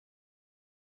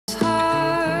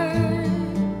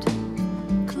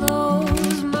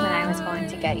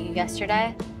you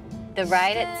yesterday. The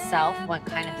ride itself went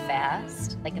kind of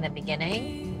fast, like in the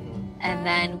beginning, and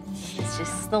then it's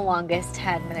just the longest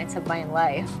 10 minutes of my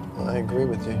life. I agree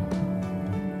with you.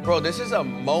 Bro, this is a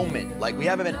moment. Like, we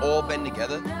haven't all been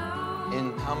together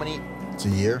in how many? It's a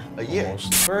year. A year.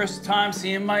 Almost. First time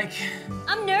seeing Mike.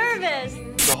 I'm nervous.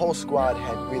 The whole squad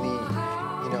had really,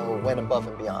 went above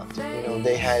and beyond.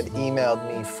 They had emailed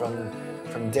me from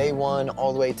day one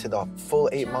all the way to the full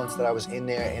 8 months that I was in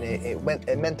there, and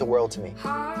it meant the world to me.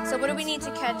 So what do we need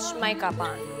to catch Mike up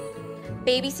on?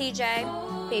 Baby CJ,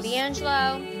 baby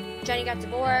Angelo, Jenny got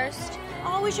divorced.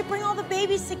 Oh, we should bring all the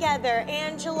babies together.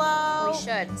 Angelo. We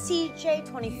should. CJ,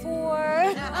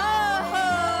 24.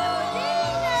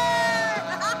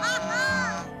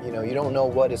 You don't know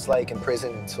what it's like in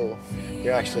prison until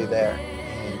you're actually there.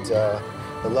 And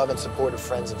the love and support of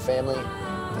friends and family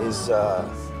is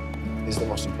the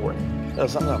most important. Yo,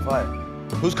 something's on fire.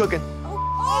 Who's cooking? Oh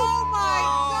my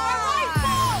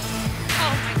God!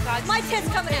 Oh my God. My tit's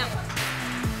coming out.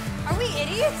 Are we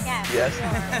idiots? Yes.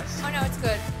 Yes? Oh no, it's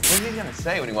good. What is he gonna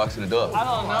say when he walks through the door? I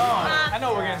don't know. I know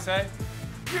what we're gonna say.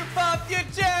 You popped your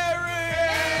cherry!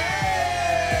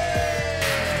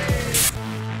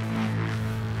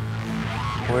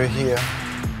 We're here.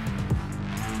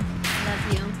 Love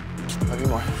you. Love you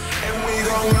more.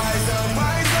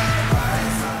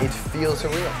 It feels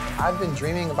surreal. I've been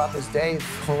dreaming about this day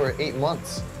for 8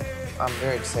 months. I'm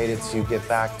very excited to get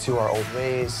back to our old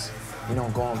ways,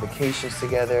 go on vacations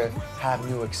together, have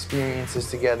new experiences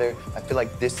together. I feel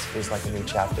like this is like a new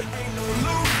chapter.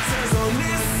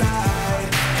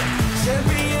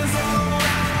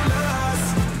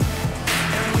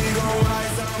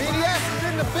 BDS is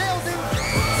in the building!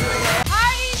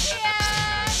 Party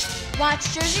here! Watch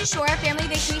Jersey Shore Family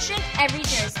Vacation every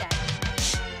Thursday.